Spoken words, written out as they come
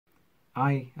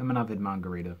I am an avid manga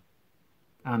reader,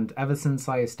 and ever since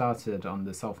I started on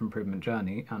the self-improvement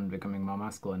journey and becoming more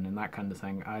masculine and that kind of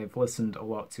thing, I've listened a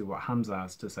lot to what Hamza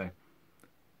has to say.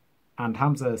 And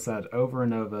Hamza has said over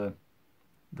and over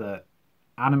that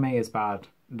anime is bad,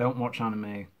 don't watch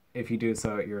anime, if you do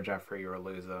so, you're a Jeffrey, you're a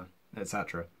loser,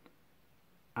 etc.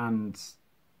 And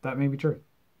that may be true.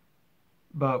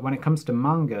 But when it comes to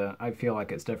manga, I feel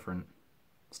like it's different.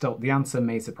 Still, the answer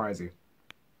may surprise you.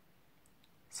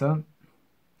 So,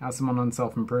 as someone on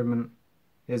self-improvement,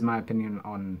 here's my opinion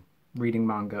on reading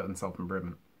manga and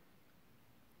self-improvement.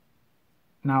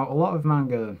 Now, a lot of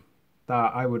manga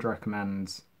that I would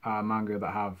recommend are manga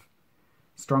that have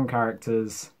strong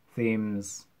characters,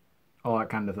 themes, all that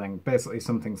kind of thing. Basically,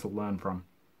 something to learn from.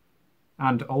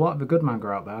 And a lot of the good manga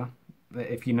out there,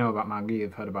 if you know about manga,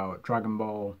 you've heard about Dragon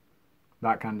Ball,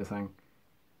 that kind of thing.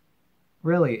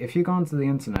 Really, if you go onto the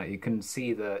internet, you can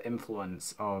see the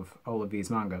influence of all of these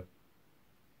manga.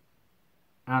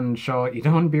 And sure, you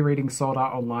don't want to be reading Sword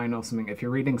Art Online or something. If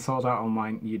you're reading Sword Art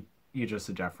Online, you're just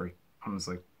a Jeffrey,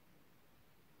 honestly.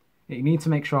 You need to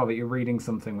make sure that you're reading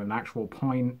something with an actual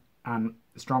point and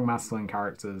strong masculine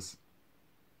characters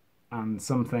and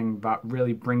something that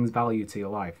really brings value to your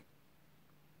life.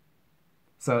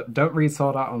 So don't read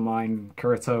Sword Art Online.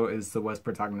 Kirito is the worst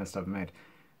protagonist ever made.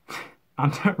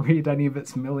 And don't read any of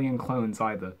its million clones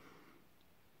either.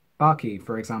 Baki,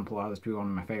 for example, has to be one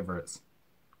of my favourites.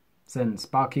 Since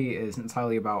Baki is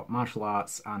entirely about martial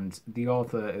arts and the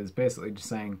author is basically just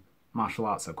saying martial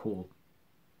arts are cool.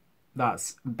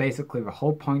 That's basically the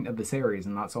whole point of the series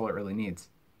and that's all it really needs.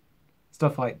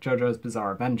 Stuff like JoJo's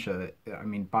Bizarre Adventure, I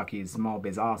mean Baki's more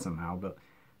bizarre somehow, but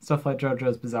stuff like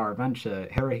JoJo's Bizarre Adventure,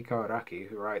 Hirohiko Araki,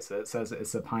 who writes it, says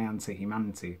it's a paean to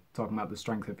humanity, talking about the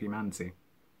strength of humanity.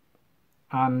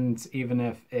 And even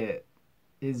if it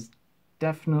is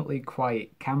definitely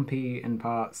quite campy in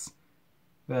parts,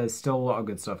 there's still a lot of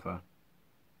good stuff there.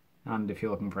 And if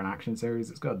you're looking for an action series,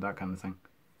 it's good, that kind of thing.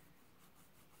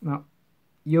 Now,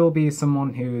 you'll be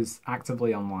someone who's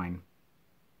actively online.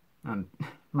 And,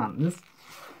 man,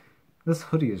 this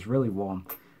hoodie is really warm.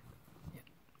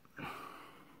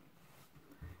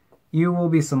 You will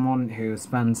be someone who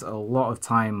spends a lot of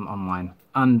time online.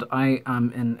 And I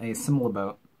am in a similar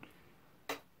boat.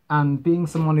 And being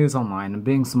someone who's online, and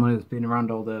being someone who's been around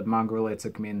all the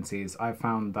manga-related communities, I've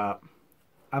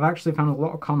actually found a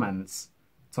lot of comments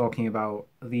talking about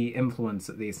the influence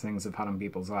that these things have had on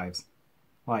people's lives.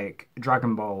 Like,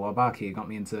 Dragon Ball or Baki got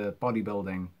me into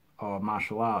bodybuilding, or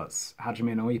martial arts.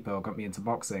 Hajime no Ippo got me into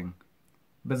boxing.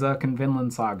 Berserk and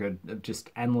Vinland Saga have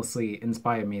just endlessly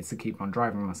inspired me to keep on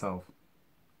driving myself,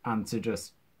 and to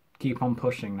just keep on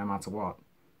pushing no matter what.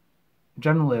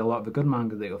 Generally, a lot of the good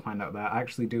manga that you'll find out there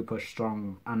actually do push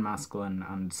strong and masculine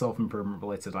and self-improvement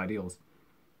related ideals.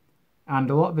 And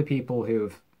a lot of the people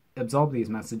who've absorbed these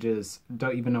messages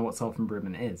don't even know what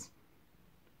self-improvement is.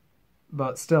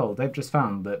 But still, they've just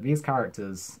found that these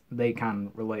characters they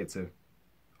can relate to.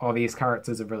 Or these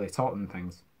characters have really taught them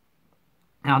things.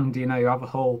 And, you have a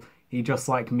whole he just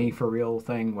like me for real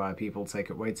thing where people take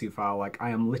it way too far, like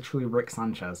I am literally Rick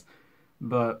Sanchez.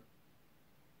 But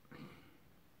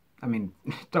I mean,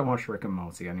 don't watch Rick and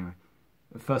Morty anyway.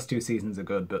 The first 2 seasons are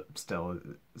good, but still,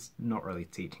 it's not really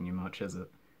teaching you much, is it?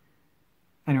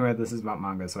 Anyway, this is about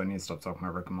manga, so I need to stop talking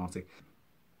about Rick and Morty.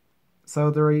 So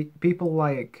there are people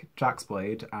like Jax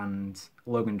Blade and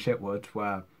Logan Chitwood,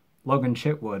 where Logan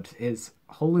Chitwood, his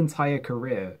whole entire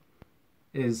career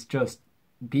is just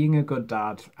being a good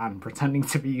dad and pretending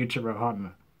to be Yuichiro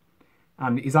Hanma.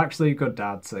 And he's actually a good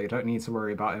dad, so you don't need to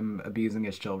worry about him abusing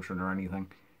his children or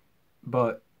anything.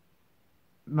 But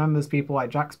then there's people like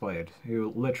Jax Blade,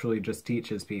 who literally just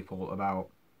teaches people about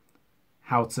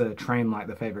how to train like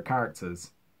their favourite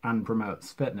characters and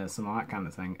promotes fitness and all that kind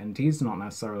of thing. And he's not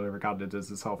necessarily regarded as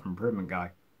a self-improvement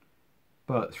guy.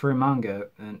 But through manga,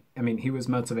 and I mean, he was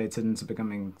motivated into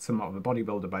becoming somewhat of a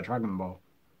bodybuilder by Dragon Ball.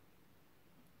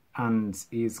 And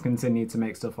he's continued to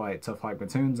make stuff like Tough Like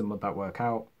Platoons and Would That Work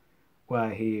Out,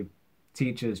 where he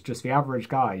teaches just the average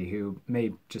guy who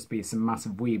may just be some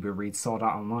massive weeb who reads Sword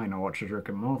Art Online or watches Rick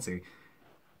and Morty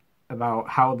about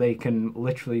how they can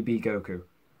literally be Goku.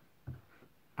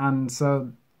 And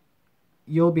so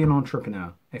you'll be an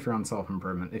entrepreneur if you're on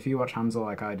self-improvement. If you watch Hamza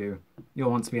like I do,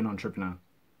 you'll want to be an entrepreneur.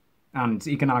 And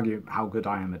you can argue how good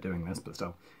I am at doing this, but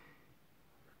still.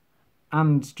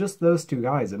 And just those 2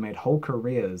 guys have made whole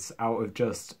careers out of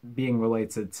just being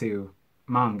related to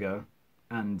manga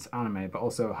and anime, but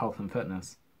also health and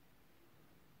fitness.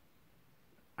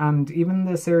 And even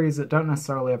the series that don't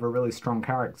necessarily have a really strong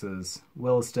characters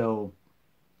will still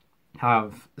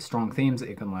have strong themes that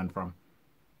you can learn from.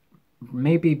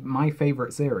 maybe my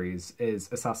favourite series is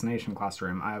Assassination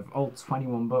Classroom. I have all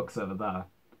 21 books over there.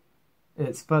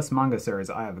 It's the first manga series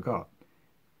I ever got.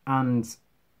 And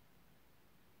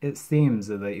its themes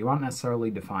are that you aren't necessarily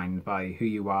defined by who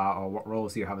you are or what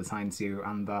roles you have assigned to you,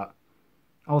 and that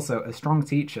also a strong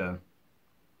teacher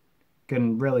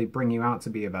can really bring you out to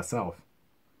be your best self.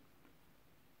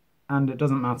 And it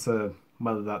doesn't matter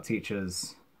whether that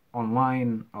teacher's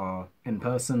online or in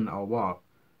person or what,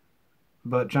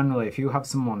 but generally if you have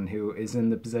someone who is in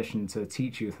the position to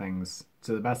teach you things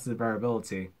to the best of their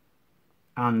ability,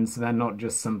 and they're not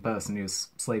just some person who's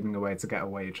slaving away to get a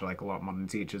wage like a lot of modern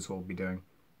teachers will be doing,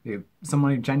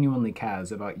 someone who genuinely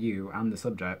cares about you and the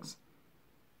subjects,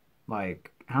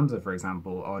 like Hamza for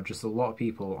example, or just a lot of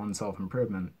people on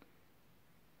self-improvement,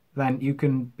 then you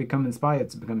can become inspired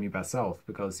to become your best self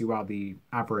because you are the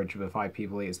average of the 5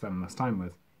 people that you spend most time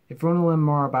with. If you want to learn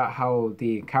more about how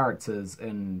the characters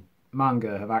in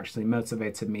manga have actually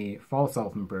motivated me for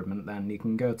self-improvement, then you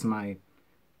can go to my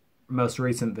most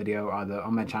recent video either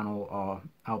on my channel or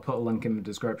I'll put a link in the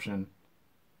description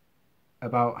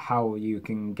about how you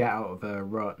can get out of a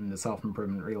rut and the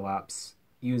self-improvement relapse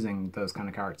using those kind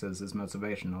of characters as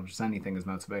motivation, or just anything as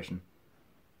motivation.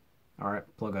 Alright,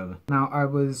 plug over. Now, I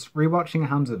was rewatching a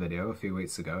Hamza video a few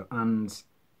weeks ago, and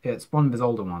it's one of his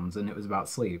older ones, and it was about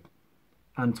sleep.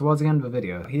 And towards the end of the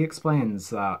video, he explains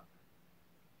that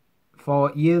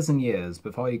for years and years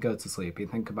before you go to sleep,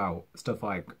 he'd think about stuff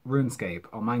like RuneScape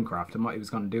or Minecraft and what he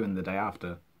was going to do in the day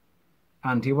after.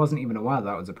 And he wasn't even aware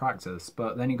that was a practice,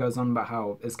 but then he goes on about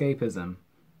how escapism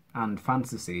and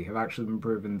fantasy have actually been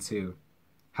proven to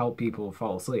help people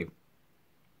fall asleep.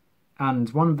 And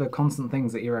one of the constant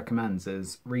things that he recommends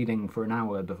is reading for an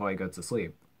hour before you go to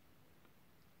sleep.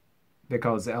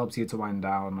 Because it helps you to wind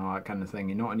down and all that kind of thing.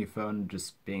 You're not on your phone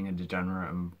just being a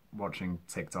degenerate and watching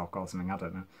TikTok or something, I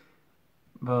don't know.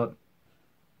 But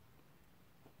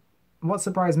what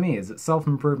surprised me is that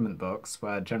self-improvement books,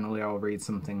 where generally I'll read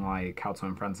something like How to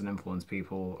Influence and Influence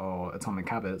People or Atomic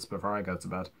Habits before I go to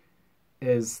bed,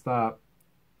 is that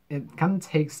it kind of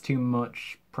takes too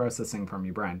much processing from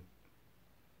your brain.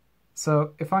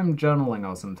 So if I'm journaling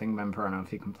or something, then fair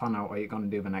enough, you can plan out what you're going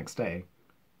to do the next day.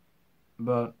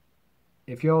 But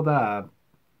if you're there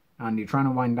and you're trying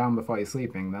to wind down before you're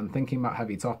sleeping, then thinking about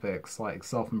heavy topics like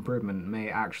self-improvement may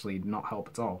actually not help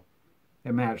at all.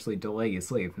 It may actually delay your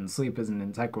sleep, and sleep is an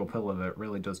integral pillar that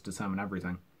really does determine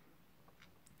everything.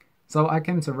 So what I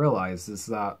came to realize is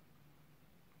that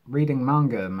reading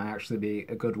manga may actually be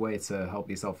a good way to help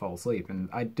yourself fall asleep, and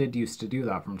I did used to do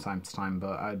that from time to time,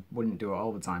 but I wouldn't do it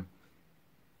all the time.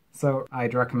 So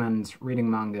I'd recommend reading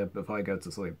manga before I go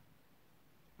to sleep.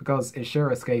 Because it's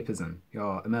sheer escapism.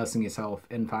 You're immersing yourself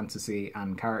in fantasy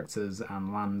and characters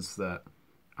and lands that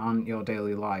aren't your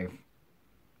daily life,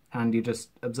 and you're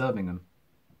just observing them.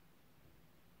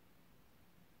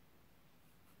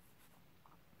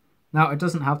 Now, it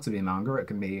doesn't have to be manga, it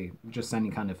can be just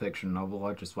any kind of fiction novel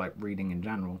or just like reading in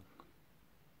general.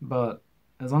 But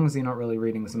as long as you're not really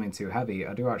reading something too heavy,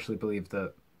 I do actually believe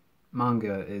that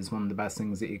manga is one of the best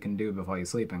things that you can do before you're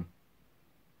sleeping.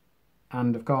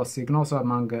 And of course, you can also have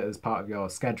manga as part of your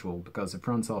schedule, because if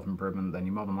you're on self-improvement, then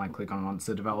you're more than likely going to want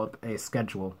to develop a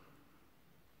schedule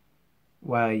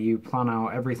where you plan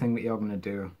out everything that you're going to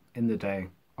do in the day,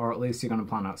 or at least you're going to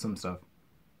plan out some stuff.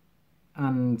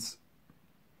 And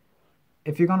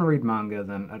if you're going to read manga,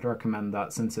 then I'd recommend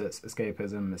that since it's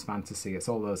escapism, it's fantasy, it's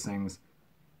all those things,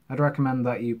 I'd recommend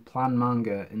that you plan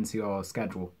manga into your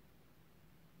schedule.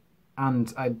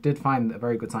 And I did find that a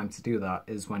very good time to do that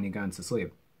is when you're going to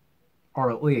sleep. Or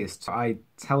at least, I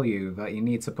tell you that you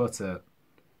need to put it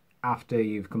after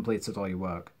you've completed all your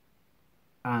work.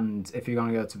 And if you're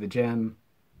going to go to the gym,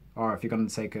 or if you're going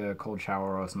to take a cold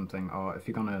shower or something, or if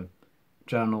you're going to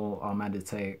journal or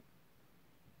meditate,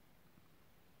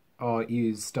 or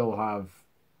you still have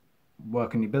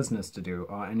work in your business to do,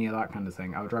 or any of that kind of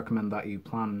thing, I would recommend that you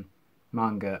plan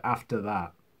manga after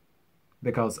that.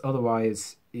 Because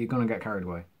otherwise, you're going to get carried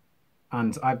away.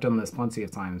 And I've done this plenty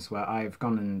of times where I've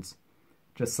gone and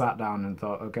just sat down and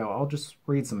thought, okay, well, I'll just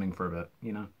read something for a bit,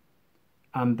 you know?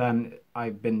 And then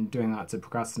I've been doing that to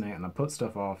procrastinate, and I put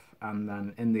stuff off, and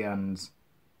then in the end,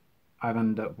 I've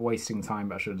ended up wasting time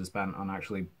that I should have spent on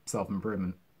actually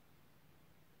self-improvement.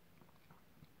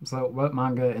 So work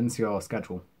manga into your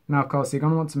schedule. Now, of course, you're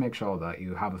going to want to make sure that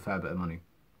you have a fair bit of money.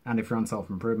 And if you're on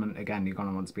self-improvement, again, you're going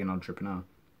to want to be an entrepreneur.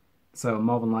 So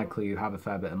more than likely you have a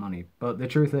fair bit of money. But the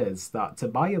truth is that to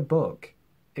buy a book,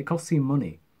 it costs you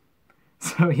money.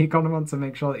 So you're going to want to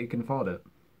make sure that you can afford it.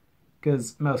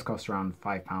 Because most cost around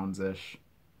 £5-ish.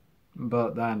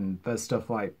 But then there's stuff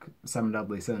like Seven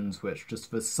Deadly Sins, which just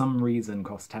for some reason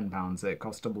costs £10. It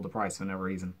costs double the price for no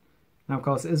reason. Now, of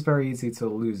course, it is very easy to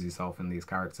lose yourself in these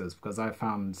characters, because I've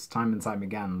found time and time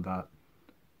again that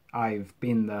I've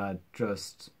been there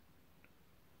just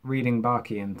reading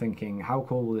Baki and thinking, how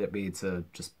cool would it be to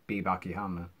just be Baki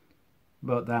Hanma?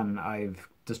 But then I've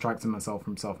distracted myself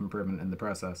from self-improvement in the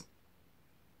process.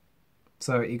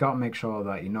 So you gotta make sure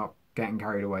that you're not getting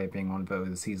carried away being one of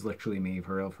those he's literally me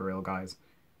for real guys,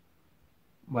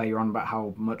 where you're on about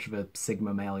how much of a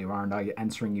sigma male you are and how you're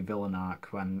entering your villain arc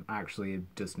when actually you're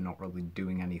just not really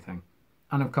doing anything.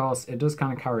 And of course, it does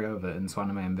kind of carry over into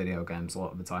anime and video games a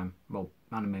lot of the time. Well,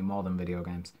 anime more than video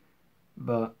games.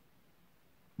 But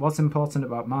what's important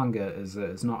about manga is that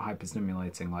it's not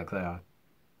hyper-stimulating like they are,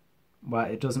 where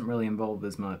it doesn't really involve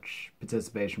as much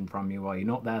participation from you, while you're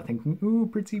not there thinking, ooh,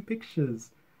 pretty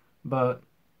pictures. But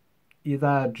you're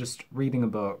there just reading a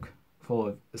book full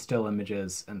of still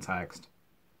images and text.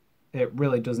 It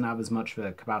really doesn't have as much of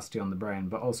a capacity on the brain,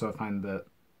 but also I find that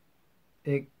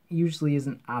it usually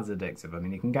isn't as addictive. I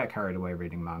mean, you can get carried away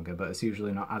reading manga, but it's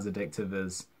usually not as addictive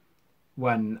as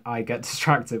when I get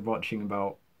distracted watching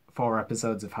about 4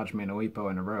 episodes of Hajime no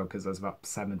Ippo in a row because there's about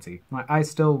 70. Like, I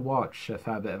still watch a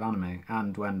fair bit of anime,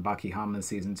 and when Baki Hanma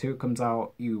Season 2 comes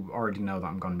out, you already know that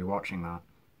I'm going to be watching that.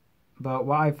 But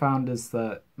what I've found is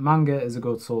that manga is a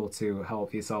good tool to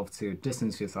help yourself to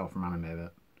distance yourself from anime a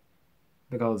bit.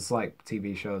 Because, like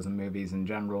TV shows and movies in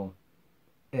general,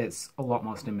 it's a lot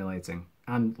more stimulating.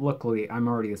 And luckily, I'm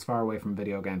already as far away from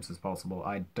video games as possible.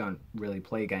 I don't really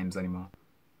play games anymore.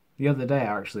 The other day,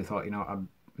 I actually thought, I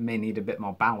may need a bit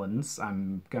more balance.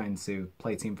 I'm going to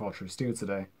play Team Fortress 2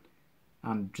 today,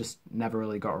 and just never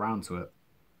really got around to it.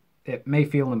 It may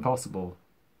feel impossible,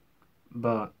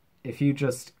 but if you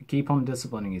just keep on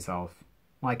disciplining yourself,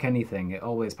 like anything, it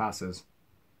always passes.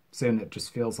 Soon it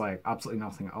just feels like absolutely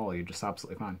nothing at all, you're just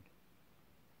absolutely fine.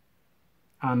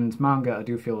 And manga I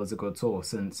do feel is a good tool,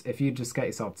 since if you just get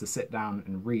yourself to sit down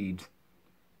and read,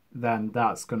 then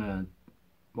that's gonna,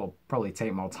 well, probably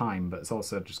take more time, but it's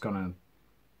also just gonna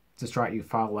distract you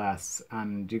far less,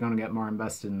 and you're gonna get more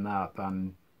invested in that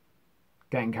than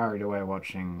getting carried away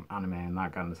watching anime and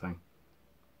that kind of thing.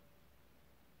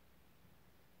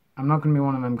 I'm not going to be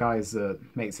one of them guys that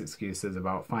makes excuses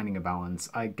about finding a balance.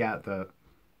 I get that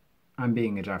I'm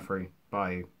being a Jeffrey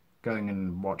by going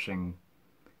and watching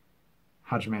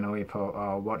Hajime no Ippo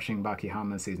or watching Baki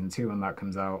Hanma Season 2 when that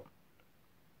comes out.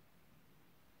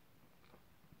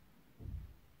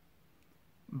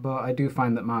 But I do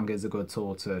find that manga is a good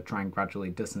tool to try and gradually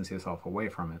distance yourself away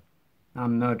from it.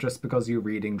 And no, just because you're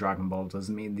reading Dragon Ball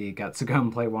doesn't mean that you get to go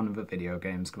and play one of the video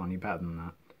games. Come on, you're better than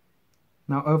that.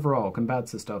 Now, overall, compared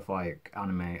to stuff like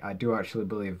anime, I do actually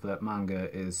believe that manga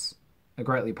is a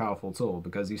greatly powerful tool,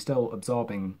 because you're still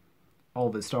absorbing all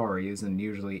the stories and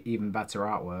usually even better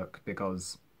artwork,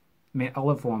 because, I mean, I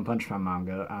love One Punch Man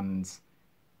manga, and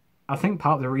I think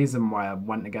part of the reason why I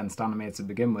went against anime to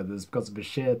begin with is because of the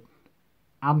sheer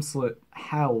absolute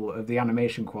hell of the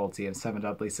animation quality of Seven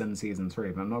Deadly Sins Season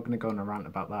 3, but I'm not going to go on a rant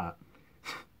about that.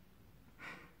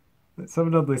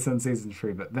 Seven Deadly Sins Season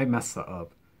 3, but they messed that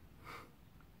up.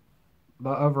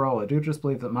 But overall, I do just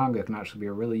believe that manga can actually be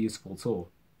a really useful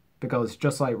tool. Because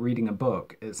just like reading a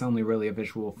book, it's only really a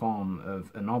visual form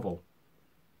of a novel.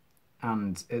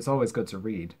 And it's always good to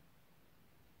read.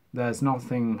 There's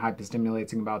nothing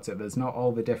hyper-stimulating about it. There's not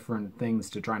all the different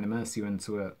things to try and immerse you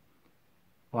into it.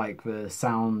 Like the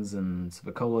sounds and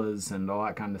the colours and all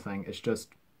that kind of thing. It's just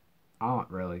art,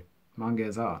 really. Manga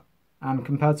is art. And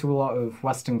compared to a lot of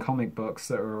Western comic books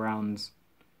that are around,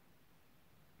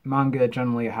 manga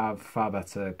generally have far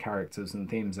better characters and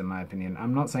themes, in my opinion.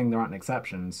 I'm not saying there aren't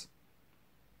exceptions,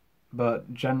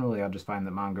 but generally I just find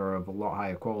that manga are of a lot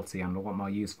higher quality and a lot more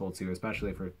useful to you,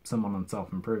 especially for someone on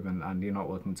self-improvement and you're not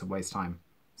looking to waste time.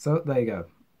 So there you go.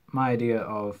 My idea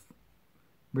of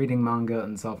reading manga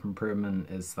and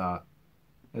self-improvement is that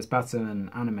it's better than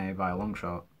anime by a long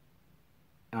shot,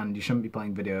 and you shouldn't be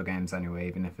playing video games anyway,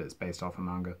 even if it's based off a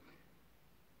manga.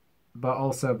 But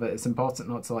also that it's important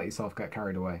not to let yourself get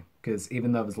carried away, because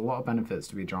even though there's a lot of benefits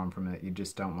to be drawn from it, you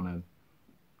just don't want to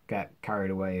get carried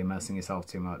away immersing yourself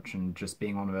too much and just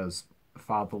being one of those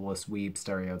fatherless weeb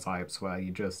stereotypes where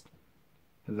you're just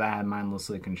there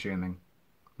mindlessly consuming.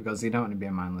 Because you don't want to be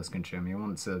a mindless consumer, you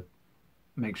want to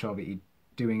make sure that you're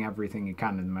doing everything you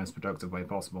can in the most productive way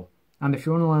possible. And if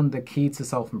you want to learn the key to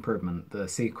self-improvement, the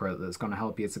secret that's going to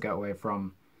help you to get away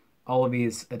from all of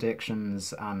these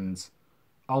addictions and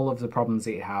all of the problems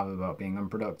that you have about being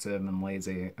unproductive and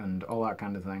lazy and all that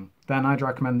kind of thing, then I'd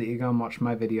recommend that you go and watch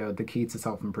my video, The Key to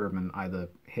Self-Improvement, either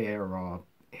here or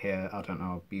here. I don't know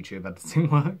how YouTube editing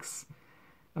works.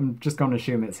 I'm just going to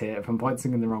assume it's here. If I'm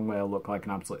pointing in the wrong way, I'll look like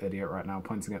an absolute idiot right now,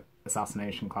 pointing at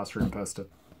assassination classroom poster.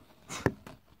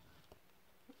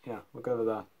 Yeah, look over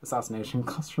there. Assassination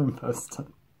classroom poster.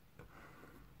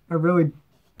 I really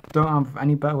don't have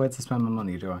any better way to spend my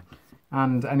money, do I?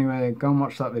 And anyway, go and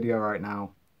watch that video right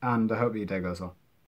now, and I hope your day goes well.